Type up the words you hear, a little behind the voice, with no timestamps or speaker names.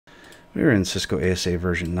We're in Cisco ASA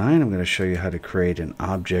version 9. I'm going to show you how to create an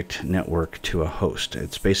object network to a host.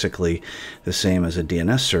 It's basically the same as a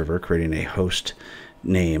DNS server, creating a host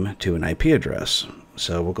name to an IP address.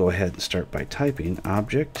 So we'll go ahead and start by typing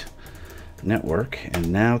object network,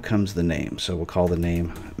 and now comes the name. So we'll call the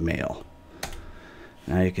name mail.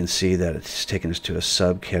 Now you can see that it's taken us to a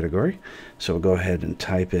subcategory. So we'll go ahead and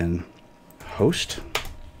type in host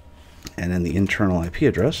and then the internal IP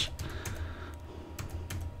address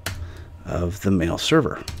of the mail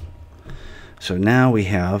server. So now we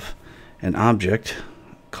have an object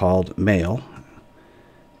called mail,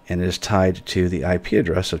 and it is tied to the IP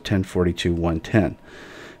address of 1042.110.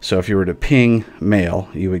 So if you were to ping mail,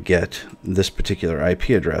 you would get this particular IP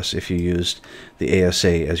address if you used the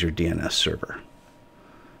ASA as your DNS server.